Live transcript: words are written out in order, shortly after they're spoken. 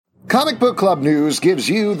Comic Book Club News gives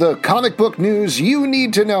you the comic book news you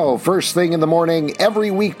need to know first thing in the morning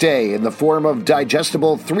every weekday in the form of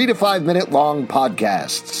digestible 3 to 5 minute long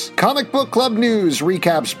podcasts. Comic Book Club News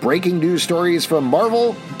recaps breaking news stories from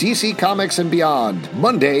Marvel, DC Comics, and beyond,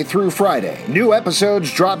 Monday through Friday. New episodes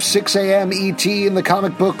drop 6 a.m. ET in the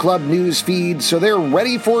Comic Book Club News feed, so they're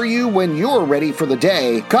ready for you when you're ready for the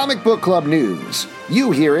day. Comic Book Club News.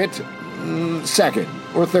 You hear it second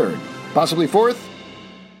or third, possibly fourth.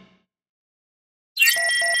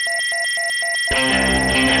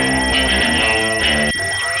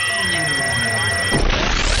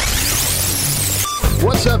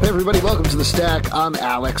 What's up, everybody? Welcome to The Stack. I'm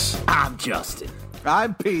Alex. I'm Justin.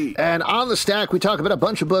 I'm Pete. And on The Stack, we talk about a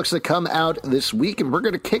bunch of books that come out this week, and we're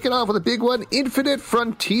going to kick it off with a big one, Infinite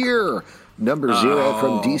Frontier, number 0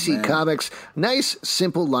 from DC Comics. Nice,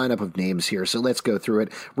 simple lineup of names here, so let's go through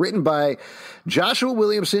it. Written by Joshua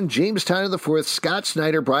Williamson, James Tynion IV, Scott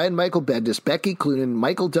Snyder, Brian Michael Bendis, Becky Cloonan,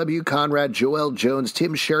 Michael W. Conrad, Joel Jones,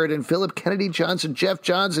 Tim Sheridan, Philip Kennedy Johnson, Jeff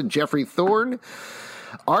Johns, and Jeffrey Thorne.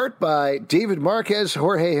 Art by David Marquez,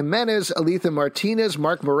 Jorge Jimenez, Aletha Martinez,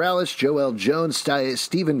 Mark Morales, Joel Jones,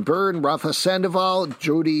 Stephen Byrne, Rafa Sandoval,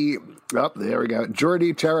 Jordi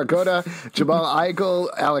Tarragona, Jamal Eichel,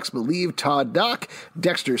 Alex Maleev, Todd Dock,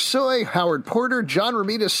 Dexter Soy, Howard Porter, John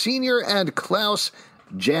Romita Sr., and Klaus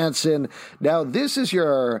Janson. Now, this is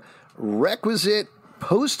your requisite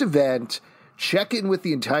post-event check-in with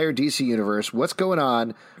the entire DC universe. What's going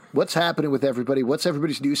on? What's happening with everybody? What's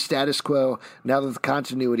everybody's new status quo now that the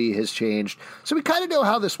continuity has changed? So we kind of know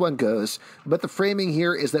how this one goes, but the framing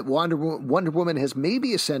here is that Wonder Woman has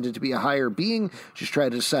maybe ascended to be a higher being. She's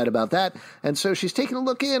trying to decide about that. And so she's taking a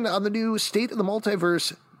look in on the new state of the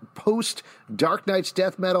multiverse post-Dark Knight's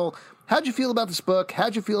death metal. How'd you feel about this book?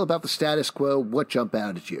 How'd you feel about the status quo? What jumped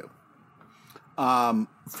out at you?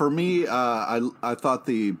 For me, I thought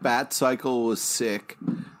the Bat Cycle was sick.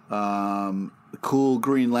 Cool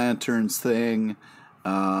Green Lanterns thing,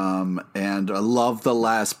 and I love the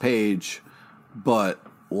last page, but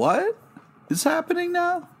what is happening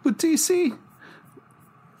now with DC?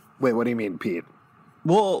 Wait, what do you mean, Pete?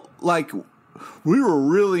 Well, like, we were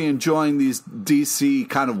really enjoying these DC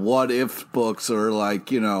kind of what-if books, or like,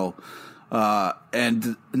 you know,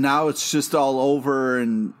 and now it's just all over,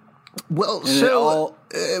 and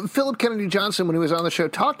Philip Kennedy Johnson, when he was on the show,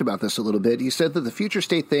 talked about this a little bit. He said that the future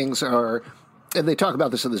state things are, and they talk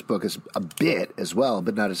about this in this book as a bit as well,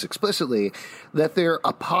 but not as explicitly, that they're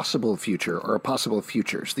a possible future or a possible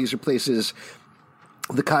futures. These are places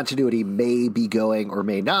the continuity may be going or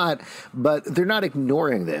may not, but they're not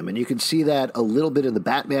ignoring them. And you can see that a little bit in the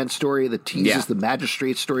Batman story that teases the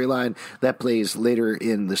Magistrate storyline that plays later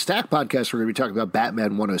in the Stack podcast. We're going to be talking about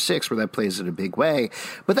Batman 106, where that plays in a big way.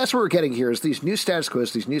 But that's what we're getting here is these new status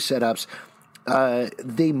quos, these new setups.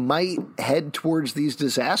 They might head towards these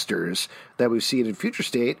disasters that we've seen in Future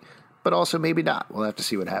State, but also maybe not. We'll have to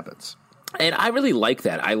see what happens. And I really like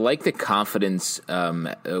that. I like the confidence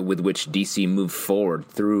with which DC moved forward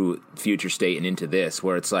through Future State and into this,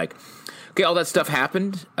 where it's like, okay, all that stuff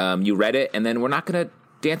happened, you read it, and then we're not going to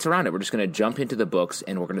dance around it. We're just going to jump into the books,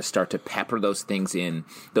 and we're going to start to pepper those things in,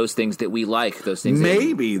 those things that we like, those things.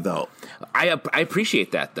 Though. I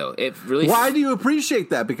appreciate that, though. It really. Why do you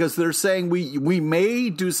appreciate that? Because they're saying we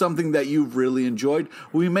may do something that you've really enjoyed.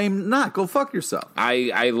 We may not. Go fuck yourself.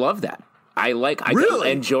 I love that. I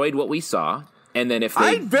enjoyed what we saw. And then if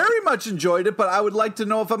I very much enjoyed it, but I would like to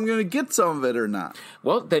know if I'm going to get some of it or not.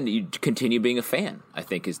 Well, then you continue being a fan, I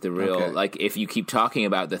think, is the real, like, if you keep talking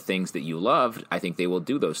about the things that you loved, I think they will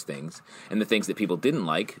do those things. And the things that people didn't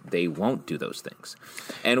like, they won't do those things.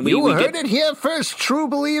 And we heard it here first, true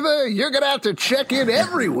believer. You're going to have to check in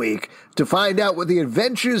every week to find out what the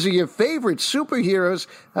adventures of your favorite superheroes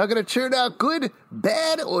are going to turn out good,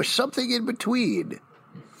 bad, or something in between.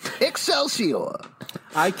 Excelsior.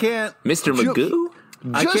 I can't. Mr. Magoo?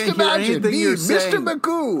 Just imagine me, Mr.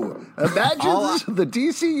 Magoo, imagines the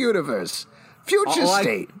DC universe. Future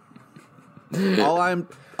State.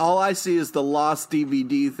 All I see is the lost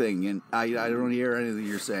DVD thing, and I don't hear anything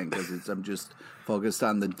you're saying because I'm just focused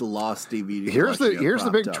on the lost DVD. Here's the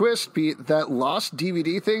big twist, Pete. That lost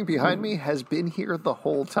DVD thing behind me has been here the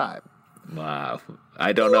whole time. Wow.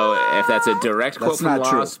 I don't know if that's a direct quote from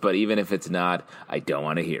Lost, but even if it's not, I don't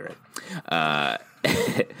want to hear it.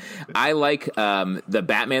 I like the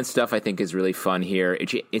Batman stuff. I think is really fun here.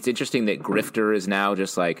 It's interesting that Grifter is now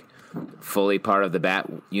just like fully part of the Bat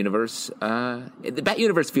universe. The Bat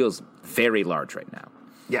universe feels very large right now.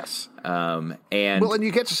 Yes. And and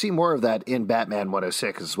you get to see more of that in Batman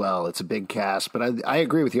 106 as well. It's a big cast, but I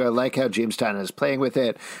agree with you. I like how James Tynion is playing with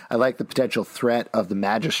it. I like the potential threat of the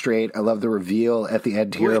Magistrate. I love the reveal at the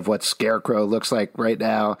end here of what Scarecrow looks like right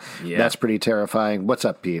now. Yeah. That's pretty terrifying. What's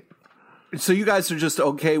up, Pete? So you guys are just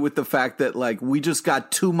okay with the fact that, like, we just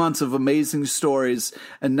got 2 months of amazing stories,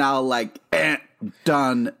 and now, like,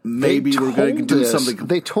 done. Maybe we're going to do something.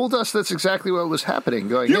 They told us that's exactly what was happening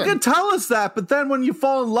going in. You can tell us that, but then when you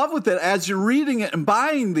fall in love with it as you're reading it and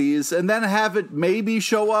buying these, and then have it maybe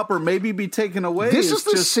show up or maybe be taken away. This is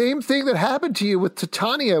the same thing that happened to you with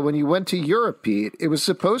Titania when you went to Europe, Pete. It was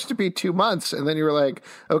supposed to be 2 months, and then you were like,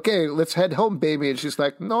 okay, let's head home, baby. And she's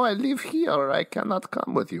like, no, I live here. I cannot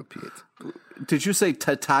come with you, Pete. Did you say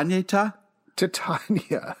Titania?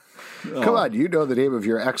 Titania. Oh. Come on, you know the name of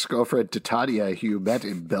your ex-girlfriend Titania who you met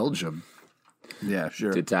in Belgium. Yeah,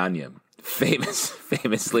 sure. Titania.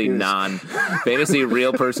 Famously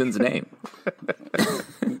real person's name.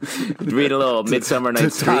 Read a little Midsummer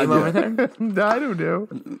Night's Dream over there? I don't know.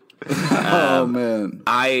 Oh, man.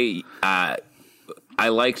 I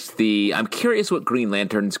liked I'm curious what Green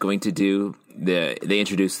Lantern's going to do. They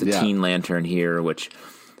introduced the Teen Lantern here, which...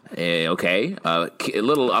 okay, a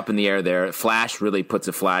little up in the air there. Flash really puts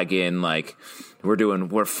a flag in, like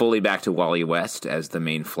we're fully back to Wally West as the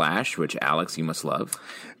main Flash, which Alex, you must love.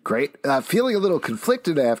 Great. Feeling a little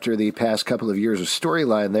conflicted after the past couple of years of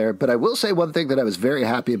storyline there, but I will say one thing that I was very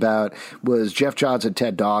happy about was Jeff Johns and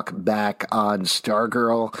Ted Dock back on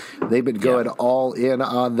Stargirl. They've been going all in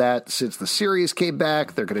on that since the series came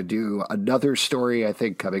back. They're going to do another story, I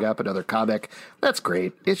think, coming up, another comic. That's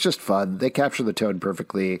great. It's just fun. They capture the tone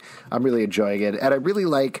perfectly. I'm really enjoying it. And I really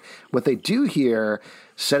like what they do here,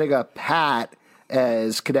 setting up Pat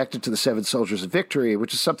as connected to the Seven Soldiers of Victory,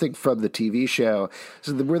 which is something from the TV show,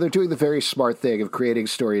 so where they're doing the very smart thing of creating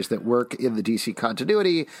stories that work in the DC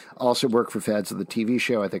continuity, also work for fans of the TV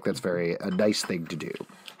show. I think that's a nice thing to do.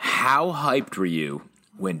 How hyped were you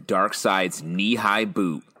when Darkseid's knee-high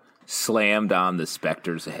boot slammed on the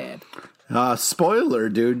Spectre's head? Spoiler,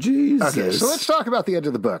 dude. Jesus. Okay, so let's talk about the end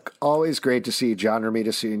of the book. Always great to see John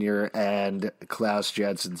Romita Sr. and Klaus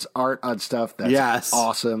Jensen's art on stuff. That's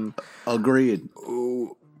awesome. Agreed.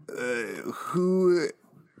 Who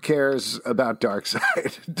cares about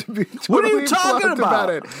Darkseid? To be totally what are you talking about?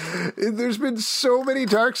 It. There's been so many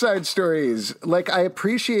Darkseid stories. Like, I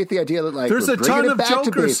appreciate the idea that, like, there's a ton of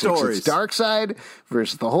Joker stories. It's Darkseid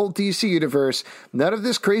versus the whole DC universe. None of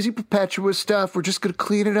this crazy Perpetua stuff. We're just going to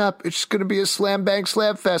clean it up. It's just going to be a slam bang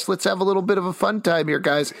slam fest. Let's have a little bit of a fun time here,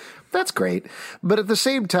 guys. That's great. But at the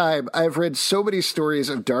same time, I've read so many stories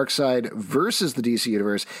of Darkseid versus the DC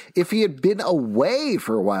universe. If he had been away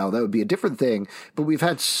for a while, that would be a different thing. But we've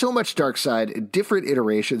had so much Darkseid in different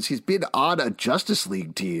iterations. He's been on a Justice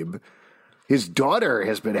League team. His daughter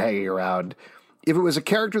has been hanging around. If it was a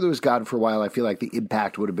character that was gone for a while, I feel like the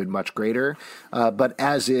impact would have been much greater. But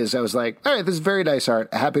as is, I was like, all right, this is very nice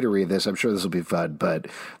art. Happy to read this. I'm sure this will be fun. But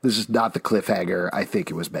this is not the cliffhanger I think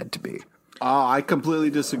it was meant to be. Oh, I completely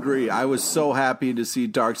disagree. I was so happy to see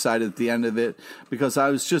Darkseid at the end of it because I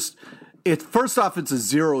was just... First off, it's a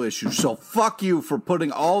 0 issue, so fuck you for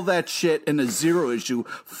putting all that shit in a 0 issue.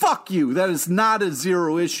 Fuck you. That is not a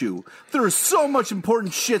 0 issue. There is so much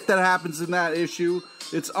important shit that happens in that issue.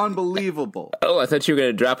 It's unbelievable. Oh, I thought you were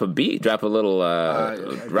going to drop a little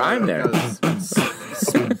rhyme there.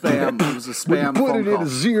 Spam. It was a spam put phone it call. In a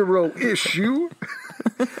 0 issue.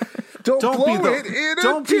 Don't blow it in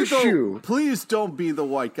a tissue. Please don't be the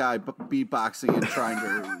white guy beatboxing and trying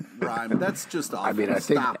to rhyme. That's just awful. I mean,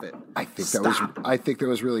 Stop it. I think that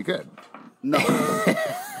was really good. No.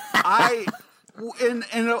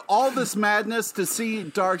 In all this madness to see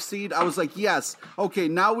Darkseid, I was like, yes, okay,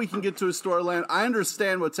 now we can get to a storyline. I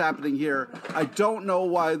understand what's happening here. I don't know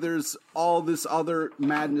why there's all this other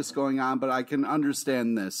madness going on, but I can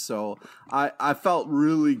understand this. So I felt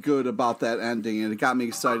really good about that ending, and it got me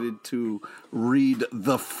excited to read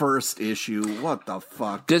the first issue. What the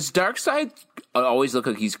fuck? Does Darkseid always look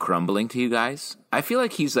like he's crumbling to you guys? I feel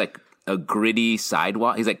like he's like a gritty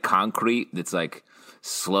sidewalk. He's like concrete that's like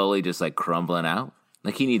slowly just like crumbling out.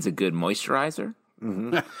 Like he needs a good moisturizer.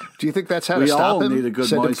 Mm-hmm. Do you think that's how to stop him? Need a good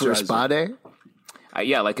Send moisturizer. him for a spa day?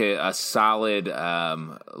 Yeah, like a solid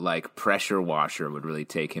like pressure washer would really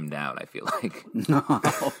take him down, I feel like.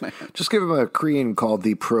 Oh, man. Just give him a cream called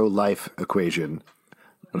the pro-life equation.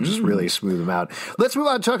 It'll just really smooth him out. Let's move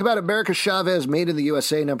on and talk about America Chavez, Made in the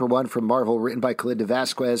USA, #1 from Marvel, written by Kalinda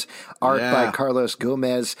Vasquez, art by Carlos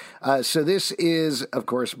Gomez. So this is, of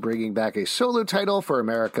course, bringing back a solo title for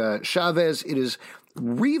America Chavez. It is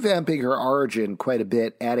revamping her origin quite a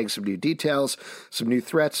bit, adding some new details, some new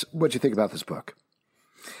threats. What'd you think about this book?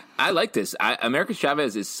 I like this. America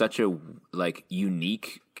Chavez is such a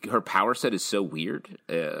unique. Her power set is so weird,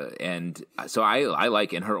 and so I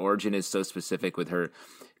like. And her origin is so specific with her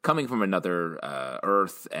coming from another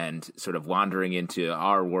Earth and sort of wandering into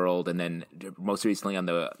our world, and then most recently on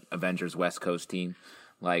the Avengers West Coast team.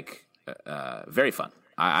 Very fun.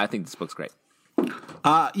 I think this book's great.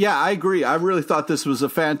 Yeah, I agree. I really thought this was a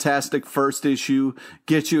fantastic first issue.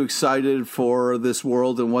 Get you excited for this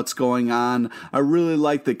world and what's going on. I really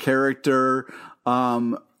like the character.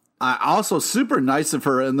 I also super nice of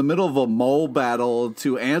her in the middle of a mole battle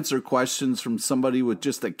to answer questions from somebody with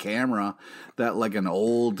just a camera, that like an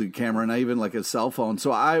old camera, not even like a cell phone.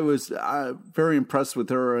 So I was very impressed with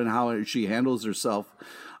her and how she handles herself.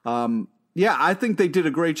 Yeah, I think they did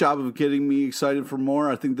a great job of getting me excited for more.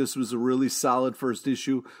 I think this was a really solid first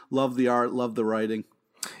issue. Love the art, love the writing.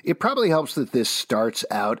 It probably helps that this starts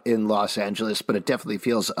out in Los Angeles, but it definitely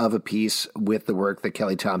feels of a piece with the work that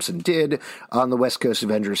Kelly Thompson did on the West Coast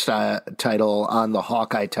Avengers title, on the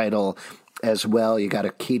Hawkeye title as well. You got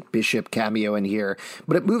a Kate Bishop cameo in here,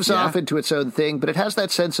 but it moves off into its own thing, but it has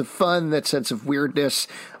that sense of fun, that sense of weirdness.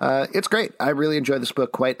 It's great. I really enjoy this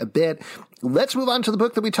book quite a bit. Let's move on to the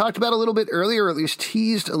book that we talked about a little bit earlier, or at least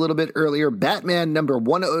teased a little bit earlier, Batman number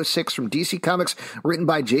 106 from DC Comics, written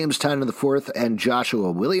by James Tynion IV and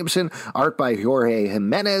Joshua Williamson, art by Jorge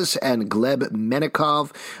Jimenez and Gleb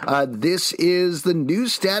Menikov. This is the new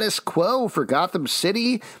status quo for Gotham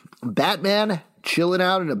City. Batman chilling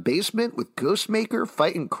out in a basement with Ghostmaker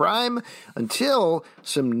fighting crime until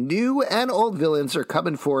some new and old villains are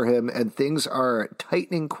coming for him and things are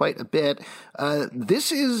tightening quite a bit.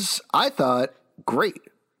 This is, I thought, great.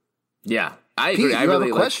 Yeah, I agree. Pete, you have a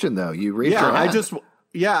question, though. You raised your hand.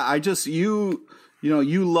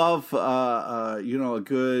 You love, a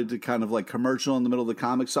good kind of like commercial in the middle of the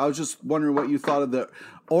comics. So I was just wondering what you thought of the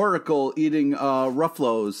Oracle eating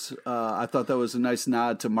Ruffalo's. I thought that was a nice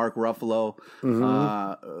nod to Mark Ruffalo,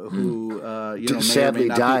 who sadly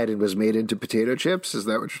died and was made into potato chips. Is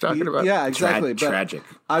that what you're talking about? Yeah, exactly. Tragic.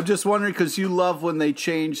 I'm just wondering because you love when they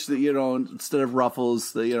change the, instead of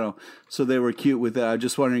Ruffles, so they were cute with that. I'm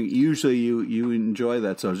just wondering. Usually you enjoy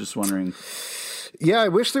that, so I was just wondering. Yeah, I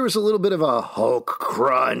wish there was a little bit of a Hulk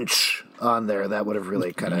crunch on there. That would have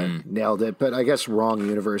really kind of nailed it. But I guess wrong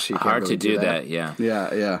universe. You can't Hard really to do that. Yeah.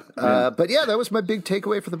 But yeah, that was my big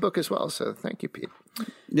takeaway for the book as well. So thank you, Pete.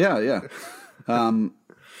 Yeah.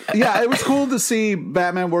 It was cool to see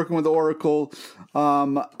Batman working with Oracle.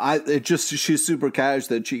 She's super cash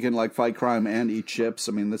that she can like fight crime and eat chips.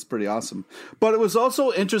 I mean, that's pretty awesome. But it was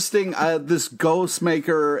also interesting, this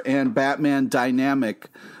Ghostmaker and Batman dynamic.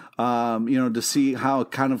 To see how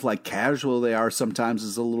kind of like casual they are sometimes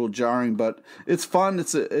is a little jarring, but it's fun.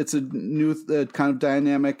 It's a new kind of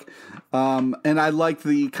dynamic. And I like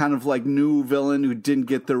the kind of like new villain who didn't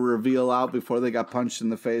get the reveal out before they got punched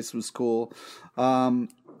in the face was cool. I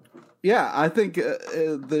think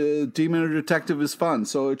the Demon Detective is fun.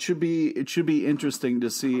 So it should be interesting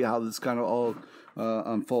to see how this kind of all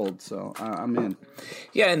unfolds. So I'm in.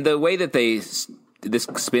 Yeah. And the way that this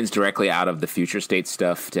spins directly out of the future state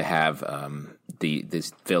stuff to have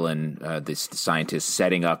this villain, this scientist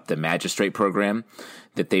setting up the magistrate program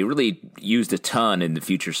that they really used a ton in the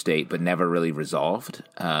future state, but never really resolved.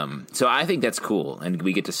 So I think that's cool. And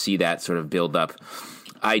we get to see that sort of build up.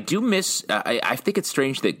 I do miss, I think it's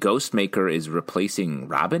strange that Ghostmaker is replacing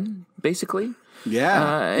Robin, basically.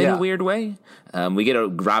 Yeah. In a weird way. We get a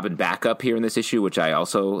Robin backup here in this issue, which I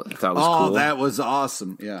also thought was cool. Oh, that was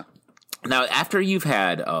awesome. Yeah. Now, after you've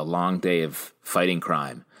had a long day of fighting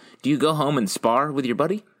crime, do you go home and spar with your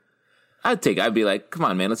buddy? I'd be like, come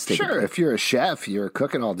on, man, let's take it. Sure, if you're a chef, you're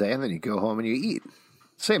cooking all day and then you go home and you eat.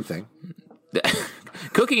 Same thing.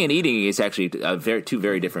 Cooking and eating is actually two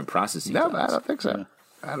very different processes. No, I don't think so. Yeah.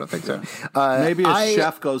 I don't think so. Maybe a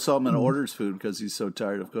chef goes home and orders food because he's so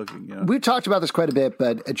tired of cooking. We've talked about this quite a bit,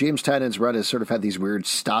 but James Tynion's run has sort of had these weird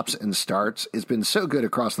stops and starts. It's been so good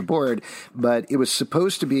across the board, but it was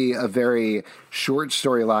supposed to be a very short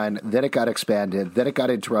storyline. Then it got expanded. Then it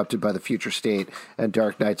got interrupted by the Future State and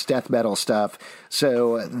Dark Knight's death metal stuff.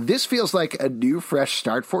 So this feels like a new, fresh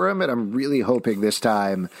start for him, and I'm really hoping this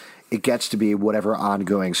time it gets to be whatever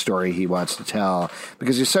ongoing story he wants to tell,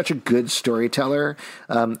 because he's such a good storyteller.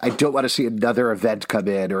 I don't want to see another event come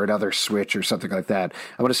in or another switch or something like that.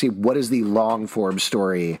 I want to see what is the long form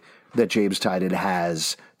story that James Tynion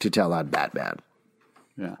has to tell on Batman.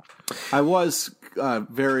 Yeah, I was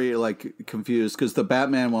very confused because the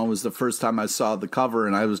Batman one was the first time I saw the cover,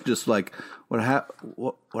 and I was just like, what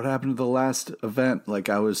happened to the last event?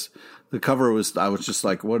 I was just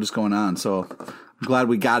like, what is going on? So I'm glad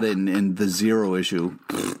we got it in the Zero issue.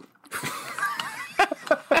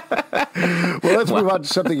 Well, let's move on to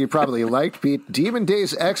something you probably liked, Pete. Demon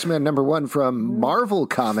Days X-Men #1 from Marvel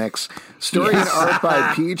Comics. Story and art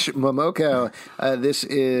by Peach Momoko. This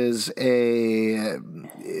is a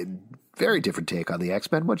very different take on the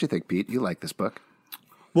X-Men. What'd you think, Pete? You like this book?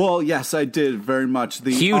 Well, yes, I did very much.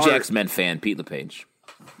 The Huge art, X-Men fan, Pete LePage.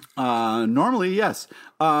 Normally, yes.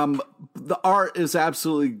 The art is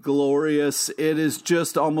absolutely glorious. It is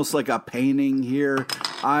just almost like a painting here.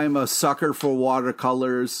 I'm a sucker for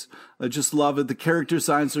watercolors. I just love it. The character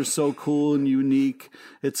designs are so cool and unique.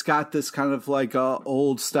 It's got this kind of like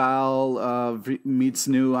old style meets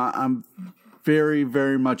new. I'm very,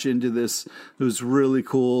 very much into this. It was really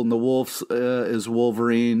cool. And the wolf is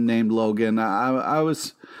Wolverine named Logan. I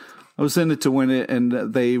was in it to win it,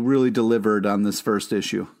 and they really delivered on this first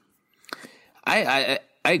issue. I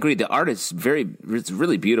agree. The art is it's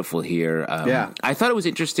really beautiful here. Yeah. I thought it was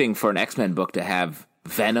interesting for an X-Men book to have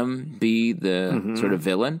Venom be the sort of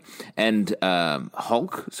villain and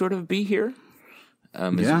Hulk sort of be here.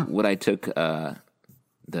 Is what I took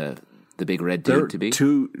the big red dude to be.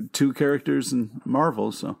 Two characters in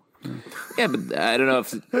Marvel, so. Yeah, but I don't know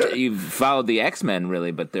if you've followed the X-Men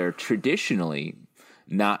really, but they're traditionally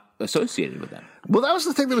not associated with them. Well, that was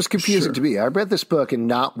the thing that was confusing to me. I read this book, and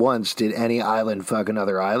not once did any island fuck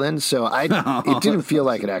another island, so it didn't feel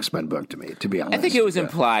like an X-Men book to me, to be honest. I think it was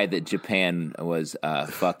implied that Japan was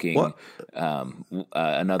fucking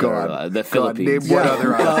another the Philippines. Name one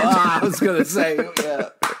other island. I was going to say,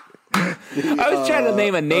 I was trying to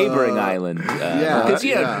name a neighboring island. Because,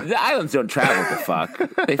 the islands don't travel to fuck.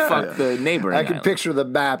 They fuck the neighboring I can island. picture the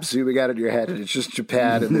map zooming out in your head, and it's just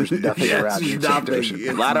Japan, and there's nothing around you except ocean.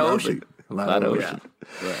 A lot of ocean. A lot of ocean.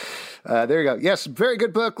 There you go. Yes, very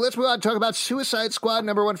good book. Let's move on and talk about Suicide Squad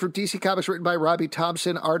 #1 from DC Comics, written by Robbie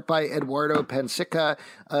Thompson, art by Eduardo Pansica.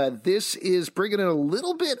 This is bringing in a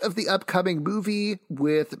little bit of the upcoming movie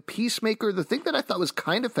with Peacemaker. The thing that I thought was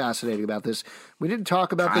kind of fascinating about this, we didn't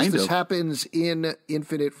talk about this. This happens in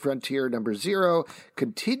Infinite Frontier #0,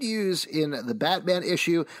 continues in the Batman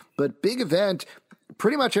issue, but big event.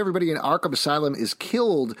 Pretty much everybody in Arkham Asylum is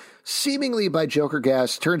killed, seemingly by Joker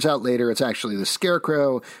gas. Turns out later it's actually the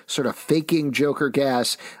Scarecrow sort of faking Joker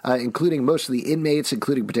gas, including most of the inmates,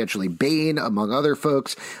 including potentially Bane, among other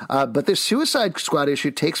folks. But this Suicide Squad issue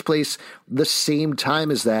takes place the same time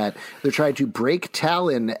as that. They're trying to break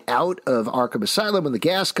Talon out of Arkham Asylum when the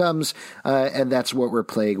gas comes, and that's what we're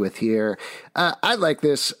playing with here. I like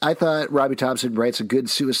this. I thought Robbie Thompson writes a good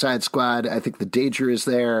Suicide Squad. I think the danger is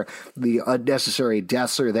there. The unnecessary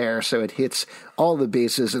deaths are there, so it hits all the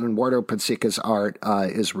bases, and Eduardo Pansica's art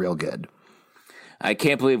is real good. I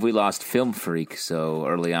can't believe we lost Film Freak so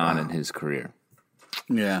early on in his career.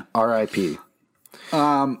 Yeah. R.I.P.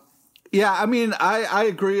 Yeah, I mean, I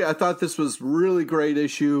agree. I thought this was really great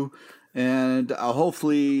issue, and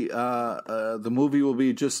hopefully the movie will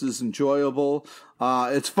be just as enjoyable.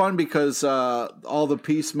 It's fun because all the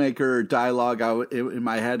Peacemaker dialogue, in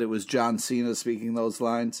my head, it was John Cena speaking those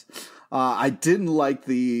lines. I didn't like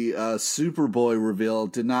the Superboy reveal.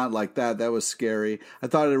 Did not like that. That was scary. I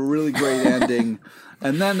thought it a really great ending.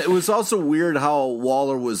 And then it was also weird how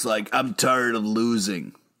Waller was like, I'm tired of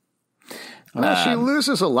losing. She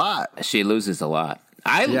loses a lot. She loses a lot.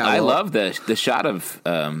 I love the shot of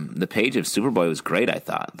the page of Superboy was great. I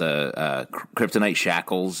thought the kryptonite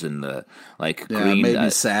shackles and the green. It made me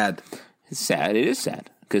sad. It's sad. It is sad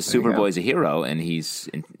because Superboy's a hero and he's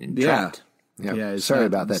trapped. Yeah, sorry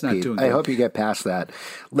about that, Pete. I hope you get past that.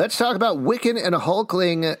 Let's talk about Wiccan and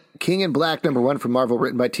Hulkling, King in Black #1 from Marvel,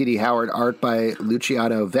 written by T.D. Howard, art by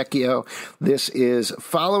Luciano Vecchio. This is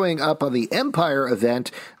following up on the Empire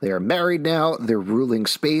event. They are married now. They're ruling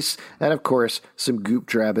space. And, of course, some goop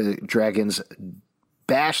dragons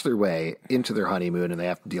bash their way into their honeymoon, and they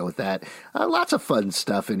have to deal with that. Lots of fun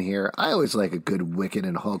stuff in here. I always like a good Wiccan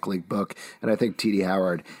and Hulkling book, and I think T.D.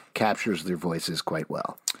 Howard captures their voices quite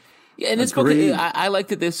well. Yeah, and this book, I like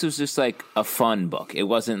that this was just like a fun book. It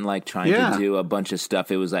wasn't like trying to do a bunch of stuff.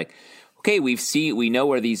 It was like, okay, we know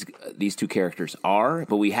where these two characters are,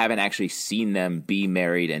 but we haven't actually seen them be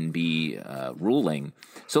married and be ruling.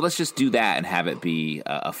 So let's just do that and have it be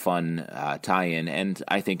a fun tie-in. And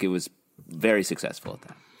I think it was very successful at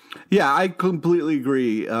that. Yeah, I completely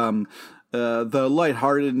agree. The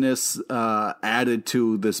lightheartedness added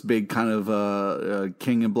to this big kind of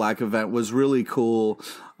King in Black event was really cool.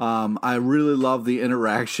 I really love the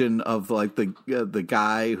interaction of like the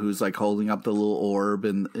guy who's like holding up the little orb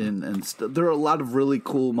and there are a lot of really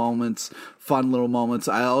cool moments, fun little moments.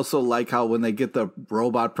 I also like how when they get the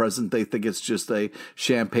robot present, they think it's just a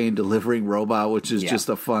champagne delivering robot, which is just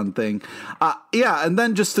a fun thing. And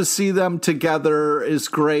then just to see them together is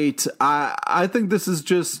great. I think this is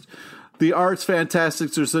just The art's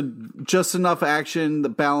fantastic. There's just enough action,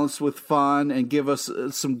 balanced with fun, and give us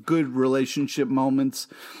some good relationship moments.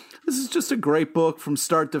 This is just a great book from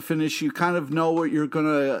start to finish. You kind of know what you're going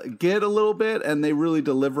to get a little bit, and they really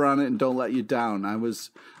deliver on it and don't let you down. I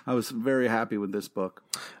was very happy with this book.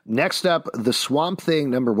 Next up, The Swamp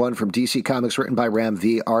Thing, #1 from DC Comics, written by Ram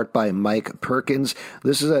V, art by Mike Perkins.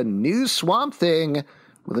 This is a new Swamp Thing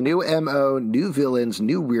with a new MO, new villains,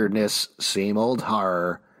 new weirdness, same old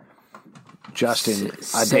horror. Justin,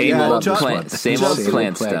 I bet you love this one. Same old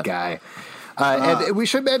plant stuff. Guy. And we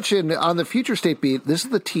should mention on the Future State beat, this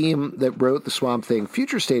is the team that wrote the Swamp Thing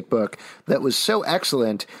Future State book that was so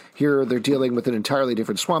excellent. Here they're dealing with an entirely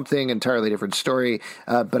different Swamp Thing, entirely different story.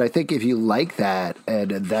 But I think if you like that,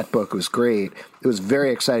 and that book was great, it was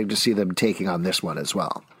very exciting to see them taking on this one as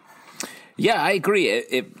well. Yeah, I agree.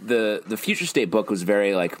 The Future State book was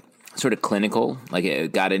very sort of clinical. Like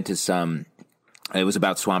it got into some. It was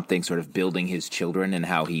about Swamp Thing sort of building his children and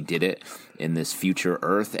how he did it in this future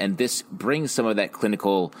Earth. And this brings some of that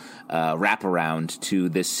clinical wraparound to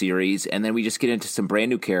this series. And then we just get into some brand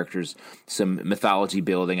new characters, some mythology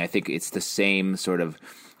building. I think it's the same sort of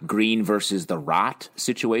Green versus the Rot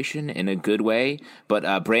situation in a good way, but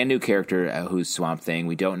a brand new character who's Swamp Thing.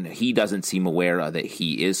 He doesn't seem aware that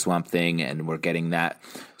he is Swamp Thing, and we're getting that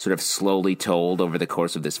sort of slowly told over the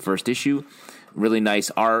course of this first issue. Really nice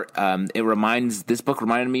art. This book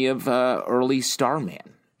reminded me of early Starman,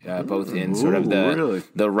 both in sort of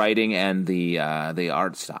the writing and the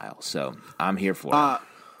art style. So I'm here for it.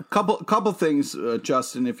 Couple things,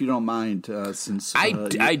 Justin, if you don't mind. Since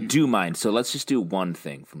I do mind. So let's just do one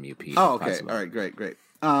thing from you, Pete. Oh, okay. All right. Great.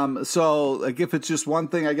 So if it's just one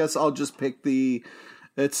thing, I guess I'll just pick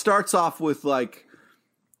it starts off with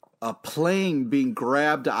a plane being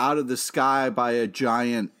grabbed out of the sky by a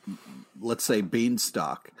giant, let's say,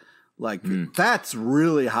 beanstalk. That's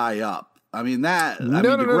really high up. I mean, to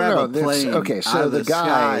grab a plane okay, so out of the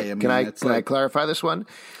guy, sky. Can I clarify this one?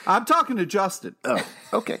 I'm talking to Justin. Oh,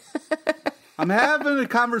 okay. I'm having a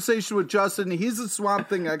conversation with Justin. He's a Swamp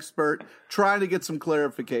Thing expert, trying to get some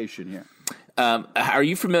clarification here. Are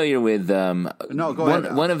you familiar with no, go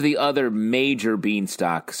ahead, one of the other major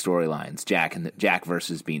Beanstalk storylines, Jack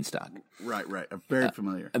versus Beanstalk? Right. I'm very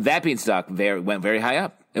familiar. That Beanstalk went very high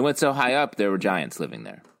up. It went so high up, there were giants living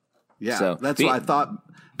there. Yeah, so that's why I thought.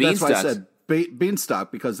 That's why I said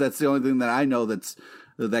Beanstalk, because that's the only thing that I know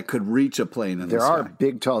that could reach a plane in the sky. There are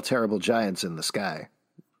big, tall, terrible giants in the sky.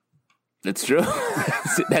 That's true.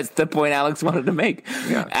 That's the point Alex wanted to make.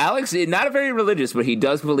 Yeah. Alex is not very religious, but he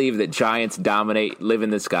does believe that giants live in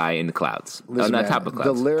the sky in the clouds. Listen, on top of clouds.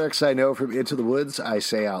 The lyrics I know from Into the Woods, I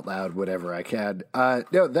say out loud whatever I can.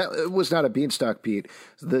 No, that was not a Beanstalk, Pete.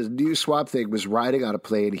 The new Swamp Thing was riding on a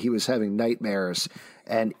plane. He was having nightmares,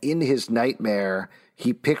 and in his nightmare,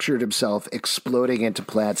 he pictured himself exploding into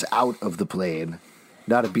plants out of the plane.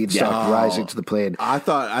 Not a beanstalk rising to the plane. I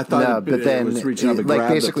thought no, but then, it was reaching up and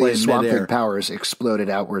basically, the Swamp Thing powers exploded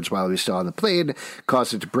outwards while he was still on the plane,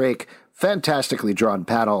 caused it to break. Fantastically drawn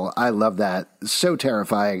panel. I love that. So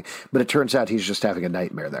terrifying. But it turns out he's just having a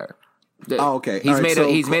nightmare there. Oh, okay. He's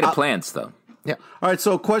made of plants, though. Yeah. All right.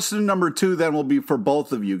 So question number 2 then will be for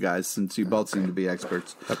both of you guys, since you both seem to be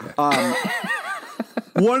experts. Okay.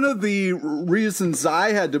 One of the reasons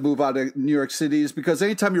I had to move out of New York City is because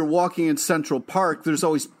anytime you're walking in Central Park, there's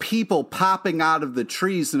always people popping out of the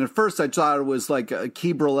trees. And at first I thought it was like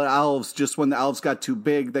Keebrel elves. Just when the elves got too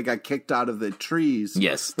big, they got kicked out of the trees.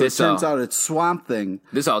 Yes. But it turns out it's Swamp Thing.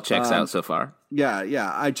 This all checks out so far.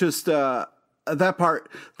 Yeah. I just, that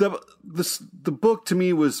part, the book to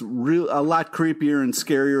me was a lot creepier and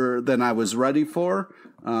scarier than I was ready for.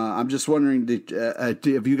 I'm just wondering,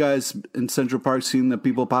 have you guys in Central Park seen the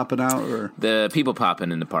people popping out? Or the people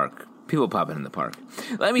popping in the park? People popping in the park.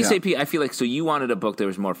 Let me say, Pete, I feel like so you wanted a book that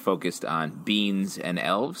was more focused on beans and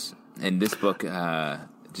elves, and this book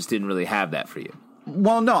just didn't really have that for you.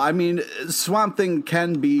 Well, no, I mean, Swamp Thing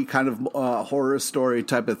can be kind of a horror story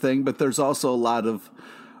type of thing, but there's also a lot of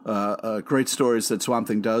great stories that Swamp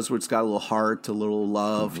Thing does, where it's got a little heart, a little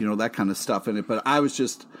love, that kind of stuff in it. But I was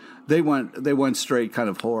just. They went straight kind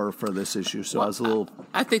of horror for this issue, so I was a little.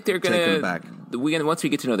 I think they're going to back. Once we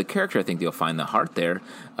get to know the character, I think they'll find the heart there.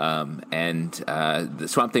 And the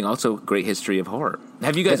Swamp Thing also great history of horror.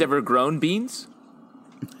 Have you guys ever grown beans?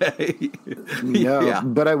 No,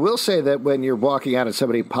 but I will say that when you're walking out and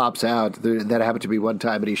somebody pops out, that happened to me one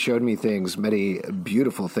time, and he showed me many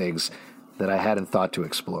beautiful things that I hadn't thought to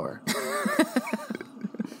explore.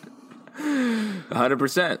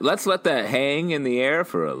 100%. Let's let that hang in the air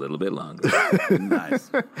for a little bit longer.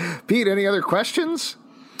 Nice. Pete, any other questions?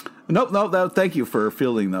 Thank you for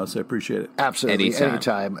fielding those. I appreciate it. Absolutely.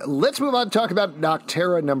 Anytime. Let's move on and talk about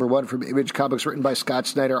Nocterra, #1 from Image Comics, written by Scott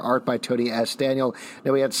Snyder, art by Tony S. Daniel.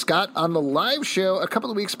 Now, we had Scott on the live show a couple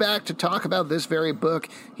of weeks back to talk about this very book.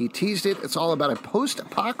 He teased it. It's all about a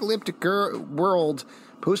post-apocalyptic world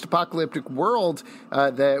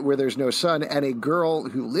where there's no sun, and a girl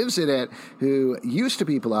who lives in it who used to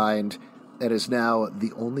be blind and is now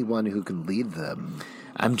the only one who can lead them.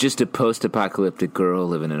 I'm just a post-apocalyptic girl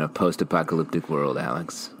living in a post-apocalyptic world,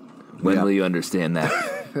 Alex. When will you understand that?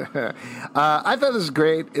 I thought this was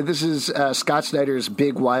great. This is Scott Snyder's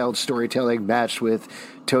big, wild storytelling matched with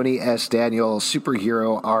Tony S. Daniel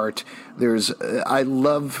superhero art. I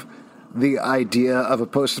love the idea of a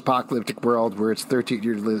post-apocalyptic world where it's 13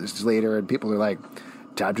 years later and people are like,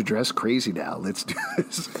 time to dress crazy now. Let's do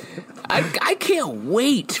this. I can't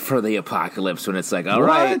wait for the apocalypse when it's like, all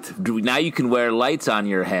right, now you can wear lights on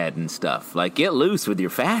your head and stuff. Like, get loose with your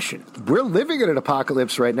fashion. We're living in an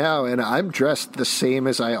apocalypse right now, and I'm dressed the same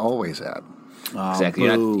as I always am. Exactly.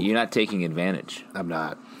 You're not taking advantage. I'm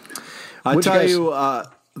not. I tell you,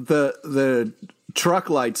 the truck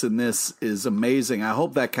lights in this is amazing. I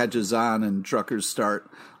hope that catches on and truckers start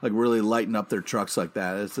like really lighting up their trucks like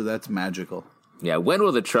that. So that's magical. Yeah, when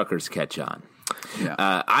will the truckers catch on?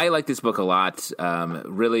 Yeah. I like this book a lot.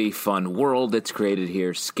 Really fun world that's created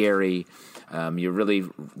here. Scary.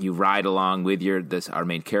 You ride along with our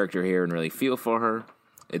main character here and really feel for her.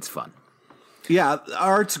 It's fun. Yeah,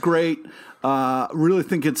 art's great. Really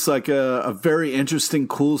think it's like a very interesting,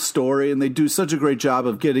 cool story, and they do such a great job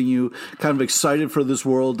of getting you kind of excited for this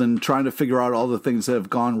world and trying to figure out all the things that have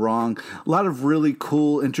gone wrong. A lot of really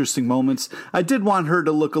cool, interesting moments. I did want her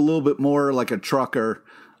to look a little bit more like a trucker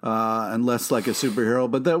and less like a superhero,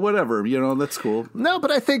 but whatever, that's cool. No, but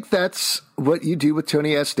I think that's what you do with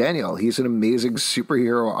Tony S. Daniel. He's an amazing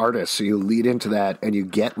superhero artist, so you lead into that and you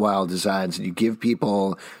get wild designs and you give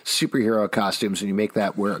people superhero costumes and you make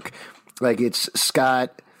that work. Like, it's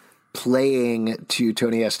Scott playing to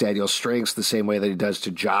Tony S. Daniel's strengths the same way that he does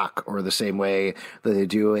to Jock, or the same way that they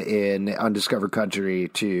do in Undiscovered Country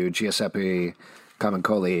to Giuseppe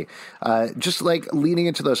Camuncoli. Just like leaning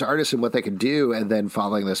into those artists and what they can do and then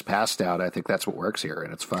following this pass down. I think that's what works here,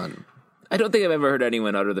 and it's fun. I don't think I've ever heard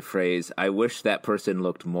anyone utter the phrase, I wish that person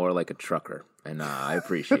looked more like a trucker. And I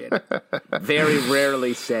appreciate it. Very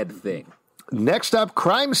rarely said thing. Next up,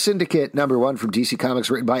 Crime Syndicate, #1 from DC Comics,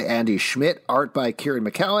 written by Andy Schmidt, art by Kieran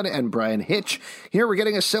McCowan and Brian Hitch. Here we're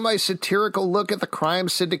getting a semi-satirical look at the Crime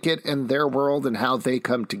Syndicate and their world and how they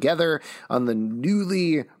come together on the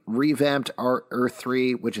newly revamped Earth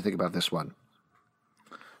 3. What'd you think about this one?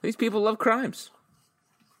 These people love crimes.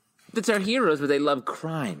 It's our heroes, but they love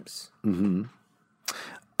crimes. Mm-hmm.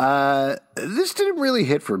 This didn't really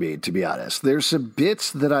hit for me, to be honest. There's some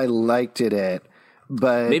bits that I liked in it.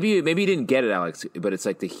 But maybe you didn't get it, Alex. But it's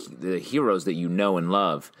like the heroes that you know and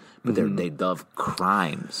love, but they love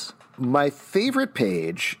crimes. My favorite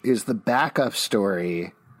page is the backup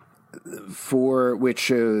story for which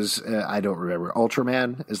shows I don't remember,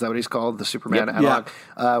 Ultraman. Is that what he's called? The Superman analog.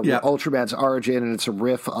 Ultraman's origin, and it's a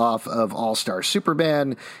riff off of All Star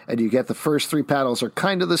Superman. And you get the first 3 panels are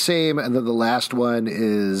kind of the same, and then the last one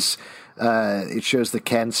is it shows the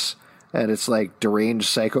Kents. And it's like deranged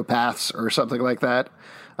psychopaths or something like that.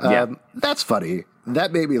 That's funny.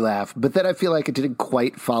 That made me laugh. But then I feel like it didn't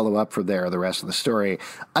quite follow up from there, the rest of the story.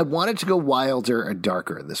 I wanted to go wilder and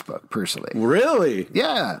darker in this book, personally. Really?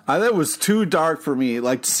 Yeah. I thought it was too dark for me.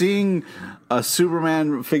 Like, seeing a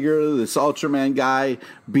Superman figure, this Ultraman guy,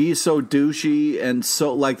 be so douchey and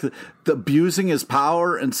so, like, the abusing his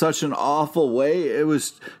power in such an awful way. It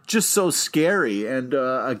was just so scary and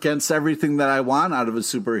against everything that I want out of a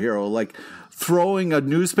superhero. Like, throwing a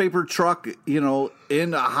newspaper truck,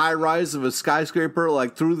 in a high rise of a skyscraper,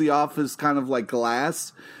 like through the office kind of like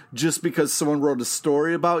glass, just because someone wrote a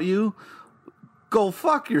story about you. Go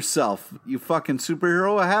fuck yourself, you fucking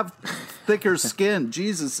superhero. Have thicker skin.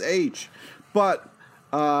 Jesus H. But,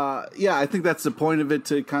 I think that's the point of it,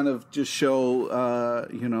 to kind of just show,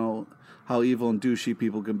 how evil and douchey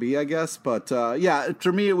people can be, I guess. But,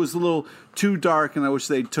 for me, it was a little too dark, and I wish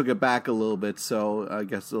they took it back a little bit. So I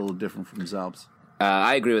guess a little different from themselves.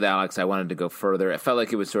 I agree with Alex. I wanted to go further. It felt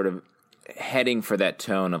like it was sort of heading for that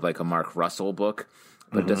tone of like a Mark Russell book,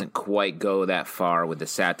 but it doesn't quite go that far with the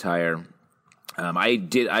satire. I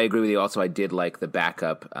agree with you. Also, I did like the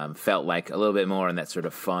backup. Felt like a little bit more in that sort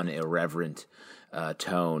of fun, irreverent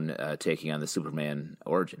tone, taking on the Superman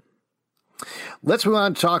origin. Let's move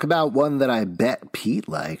on to talk about one that I bet Pete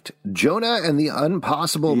liked. Jonah and the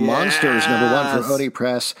Unpossible Monsters, #1 for Oni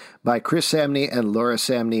Press by Chris Samney and Laura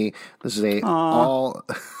Samney. This is a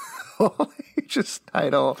all-age Just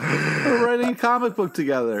title. We're writing a comic book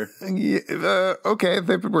together. Yeah, okay,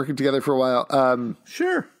 they've been working together for a while.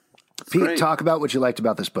 Sure. Pete, great. talk about what you liked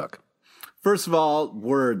about this book. First of all,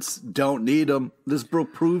 words. Don't need them. This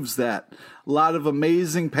book proves that. A lot of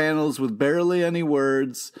amazing panels with barely any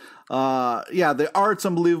words. The art's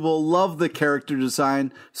unbelievable. Love the character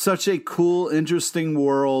design. Such a cool, interesting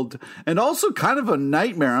world. And also kind of a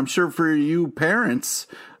nightmare, I'm sure, for you parents.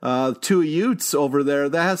 Two Utes over there,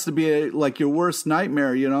 that has to be like your worst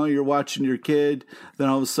nightmare. You know, you're watching your kid, then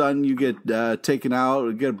all of a sudden you get taken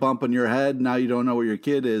out, get a bump on your head. Now you don't know where your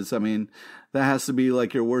kid is. I mean, that has to be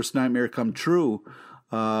like your worst nightmare come true.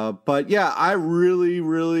 But yeah, I really,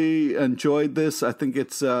 really enjoyed this. I think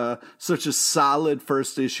it's such a solid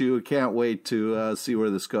first issue. I can't wait to see where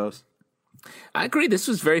this goes. I agree. This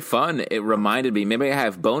was very fun. It reminded me, maybe I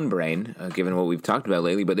have bone brain, given what we've talked about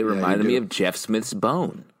lately, but it reminded me of Jeff Smith's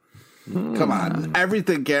Bone. Come on.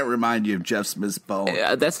 Everything can't remind you of Jeff Smith's Bone.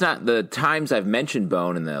 That's not the times I've mentioned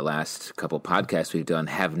Bone in the last couple podcasts we've done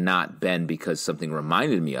have not been because something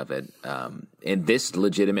reminded me of it. And this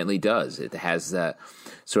legitimately does. It has that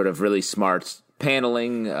sort of really smart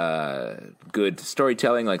paneling, good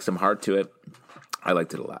storytelling, like some heart to it. I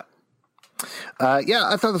liked it a lot. I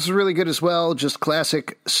thought this was really good as well. Just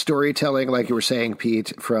classic storytelling, like you were saying,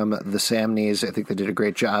 Pete, from the Samneys. I think they did a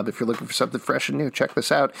great job. If you're looking for something fresh and new, check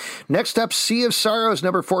this out. Next up, Sea of Sorrows,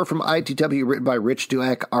 number 4 from IDW, written by Rich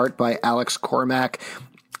Dueck, art by Alex Cormack.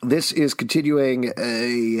 This is continuing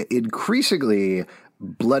a increasingly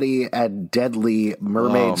bloody and deadly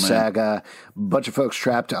mermaid saga. Bunch of folks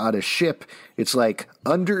trapped on a ship. It's like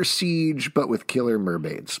Under Siege, but with killer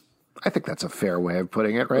mermaids. I think that's a fair way of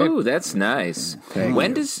putting it, right? Ooh, that's nice.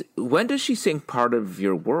 When does she sing Part of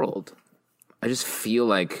Your World? I just feel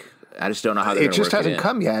like I just don't know how they're going to work it. It just hasn't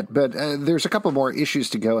come yet, but there's a couple more issues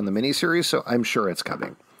to go in the miniseries, so I'm sure it's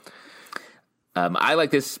coming. I like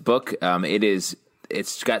this book.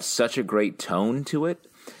 It's got such a great tone to it.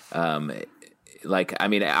 Obviously,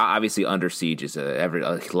 Under Siege is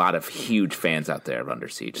a lot of huge fans out there of Under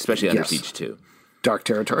Siege, especially Under Siege 2. Dark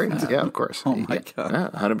Territory? Yeah, of course. Oh, my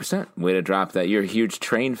God. 100%. Way to drop that. You're a huge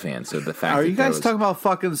Train fan, so the fact Are you guys talking about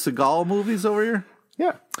fucking Seagal movies over here?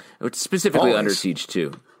 Yeah. Specifically Always. Under Siege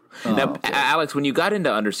 2. Now, okay. Alex, when you got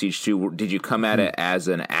into Under Siege 2, did you come at it as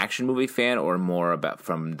an action movie fan or more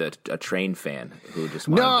from a Train fan who just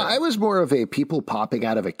wanted I was more of a people popping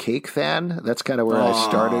out of a cake fan. That's kind of where I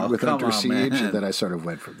started with Under Siege, and then I sort of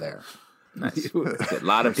went from there. Nice. A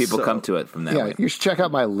lot of people come to it from that way. You should check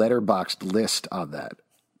out my letterboxed list on that.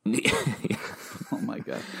 Oh, my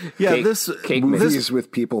God. Yeah, movies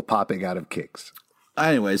with people popping out of cakes.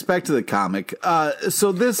 Anyways, back to the comic.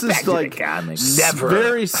 So this is like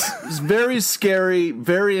very scary,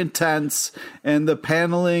 very intense, and the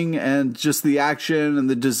paneling and just the action and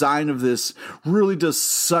the design of this really does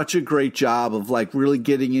such a great job of like really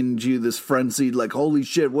getting into this frenzied, like, holy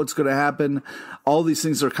shit, what's going to happen? All these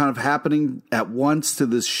things are kind of happening at once to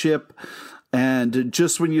this ship. And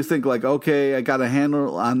just when you think like, okay, I got a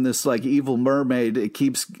handle on this like evil mermaid, it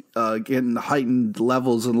keeps getting heightened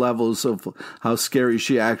levels and levels of how scary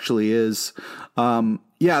she actually is.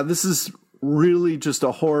 This is really just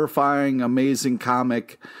a horrifying, amazing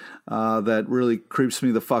comic that really creeps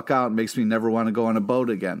me the fuck out and makes me never want to go on a boat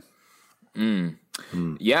again.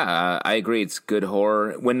 Yeah, I agree. It's good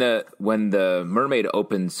horror. When the mermaid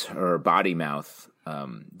opens her body mouth,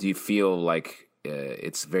 do you feel like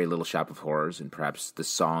it's very Little Shop of Horrors, and perhaps the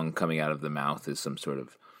song coming out of the mouth is some sort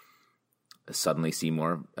of a Suddenly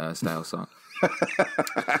Seymour style song?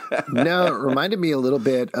 No, it reminded me a little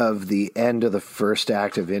bit of the end of the first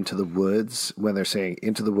act of Into the Woods when they're saying,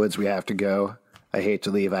 "Into the woods we have to go. I hate to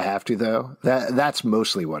leave, I have to, though." That's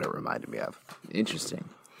mostly what it reminded me of. Interesting.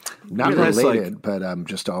 Not related, but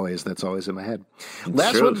that's always in my head.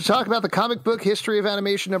 Last one to talk about, the comic book History of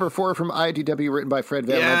Animation number 4 from IDW, written by Fred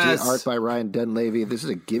Van Lente, art by Ryan Dunleavy. This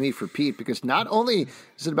is a gimme for Pete, because not only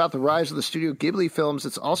is it about the rise of the Studio Ghibli films,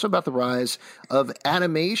 it's also about the rise of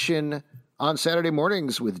animation on Saturday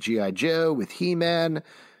mornings with G.I. Joe, with He-Man,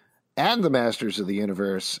 and the Masters of the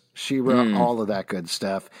Universe, She-Ra, all of that good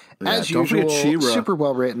stuff. As usual, super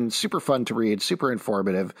well written, super fun to read, super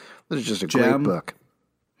informative. This is just a great book.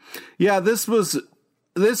 Yeah, this is,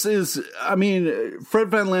 I mean, Fred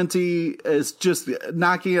Van Lente is just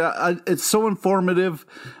knocking it out. It's so informative,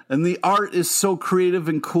 and the art is so creative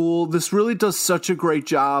and cool. This really does such a great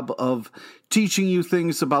job of teaching you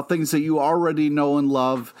things about things that you already know and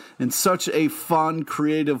love in such a fun,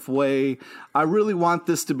 creative way. I really want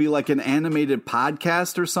this to be like an animated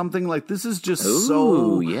podcast or something. Like, this is just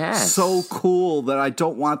so cool that I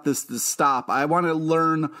don't want this to stop. I want to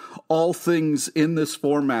learn all things in this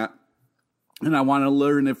format. and I want to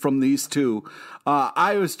learn it from these two.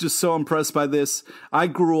 I was just so impressed by this. I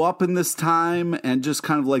grew up in this time, and just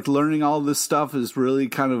kind of like learning all this stuff is really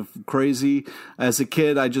kind of crazy. As a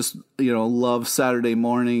kid, I just, love Saturday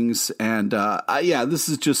mornings. And this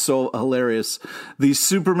is just so hilarious. The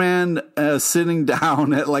Superman sitting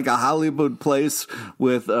down at like a Hollywood place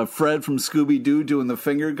with Fred from Scooby-Doo doing the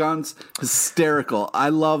finger guns. Hysterical. I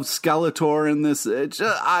love Skeletor in this.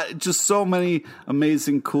 Just so many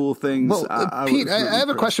amazing, cool things. Well, Pete, I have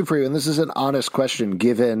a question for you, and this is an honest question,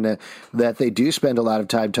 given that they do spend a lot of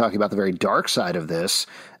time talking about the very dark side of this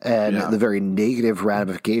and the very negative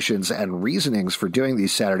ramifications and reasonings for doing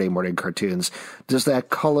these Saturday morning cartoons. Does that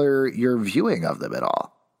color your viewing of them at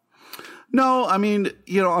all? No, I mean,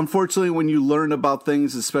 unfortunately, when you learn about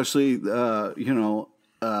things, especially, things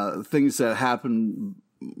that happen,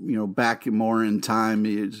 back more in time,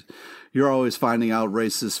 you're always finding out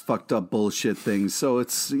racist, fucked up bullshit things. So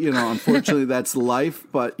it's, unfortunately that's life.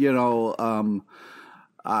 But,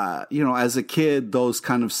 as a kid, those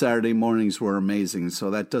kind of Saturday mornings were amazing. So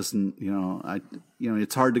that doesn't,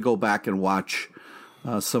 it's hard to go back and watch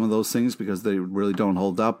some of those things because they really don't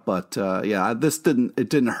hold up. But it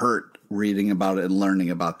didn't hurt reading about it and learning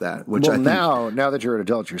about that. Which now that you're an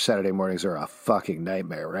adult, your Saturday mornings are a fucking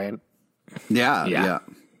nightmare, right? Yeah.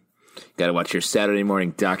 Got to watch your Saturday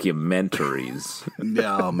morning documentaries.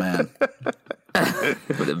 Oh, man.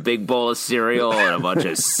 With a big bowl of cereal and a bunch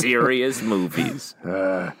of serious movies.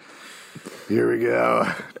 Here we go.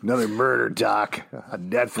 Another murder doc on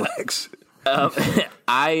Netflix.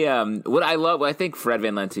 What I think Fred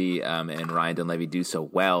Van Lente and Ryan Dunleavy do so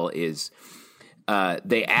well is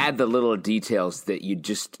they add the little details that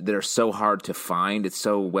that are so hard to find. It's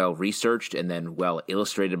so well researched and then well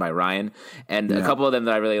illustrated by Ryan. And a couple of them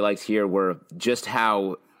that I really liked here were just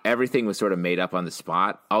how everything was sort of made up on the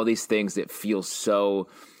spot. All these things that feel so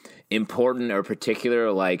important or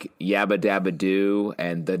particular, like Yabba Dabba Doo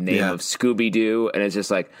and the name of Scooby Doo, and it's just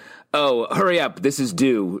like, oh, hurry up, this is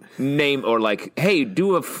Doo. Name, or like, hey,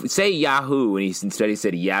 say Yahoo, and instead he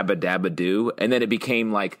said Yabba Dabba Doo, and then it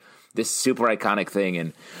became like this super iconic thing,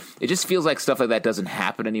 and it just feels like stuff like that doesn't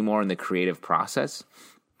happen anymore in the creative process.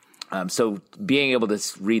 So being able to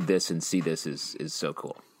read this and see this is so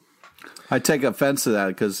cool. I take offense to that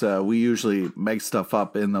because we usually make stuff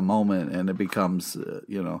up in the moment, and it becomes,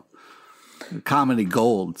 comedy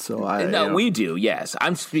gold. So we do. Yes,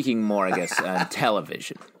 I'm speaking more, I guess, on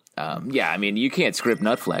television. I mean, you can't script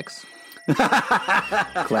Nutflex.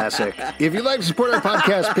 Classic. If you'd like to support our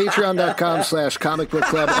podcast, patreon.com/Comic Book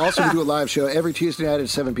Club. Also, we do a live show every Tuesday night at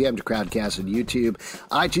 7 p.m. to Crowdcast on YouTube,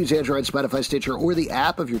 iTunes, Android, Spotify, Stitcher, or the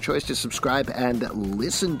app of your choice to subscribe and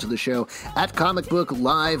listen to the show at Comic Book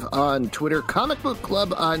Live on Twitter, Comic Book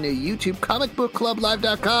Club on YouTube,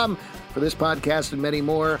 comicbookclublive.com for this podcast and many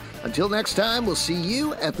more. Until next time, we'll see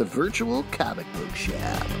you at the virtual comic book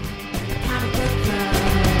shop. Comic Book Club.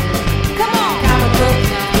 Come on, Comic Book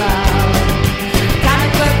Club.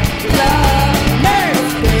 Comic Book Club.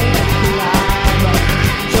 Nerds Big Club.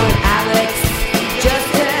 Join Alex,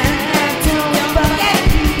 Justin, and Tony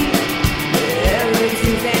every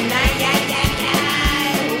Tuesday night.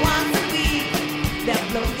 Once a week, that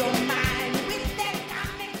blows your mind with their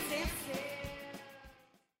comic sense.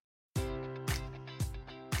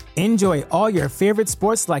 Enjoy all your favorite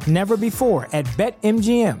sports like never before at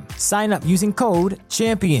BetMGM. Sign up using code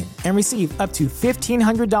CHAMPION and receive up to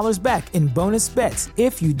 $1,500 back in bonus bets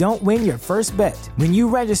if you don't win your first bet. When you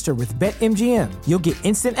register with BetMGM, you'll get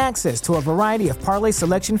instant access to a variety of parlay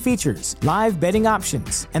selection features, live betting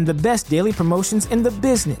options, and the best daily promotions in the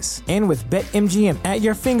business. And with BetMGM at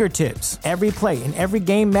your fingertips, every play and every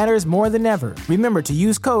game matters more than ever. Remember to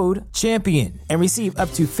use code CHAMPION and receive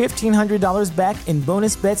up to $1,500 back in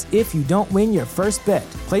bonus bets if you don't win your first bet.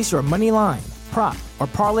 Place your money line, prop, or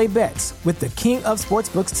parlay bets with the king of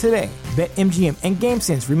sportsbooks today. BetMGM and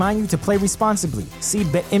GameSense remind you to play responsibly. See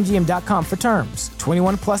BetMGM.com for terms.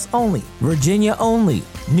 21 plus only. Virginia only.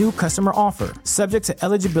 New customer offer. Subject to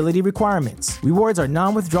eligibility requirements. Rewards are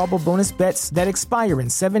non-withdrawable bonus bets that expire in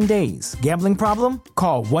 7 days. Gambling problem?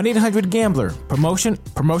 Call 1-800-GAMBLER.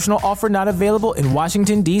 Promotional offer not available in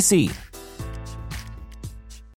Washington, D.C.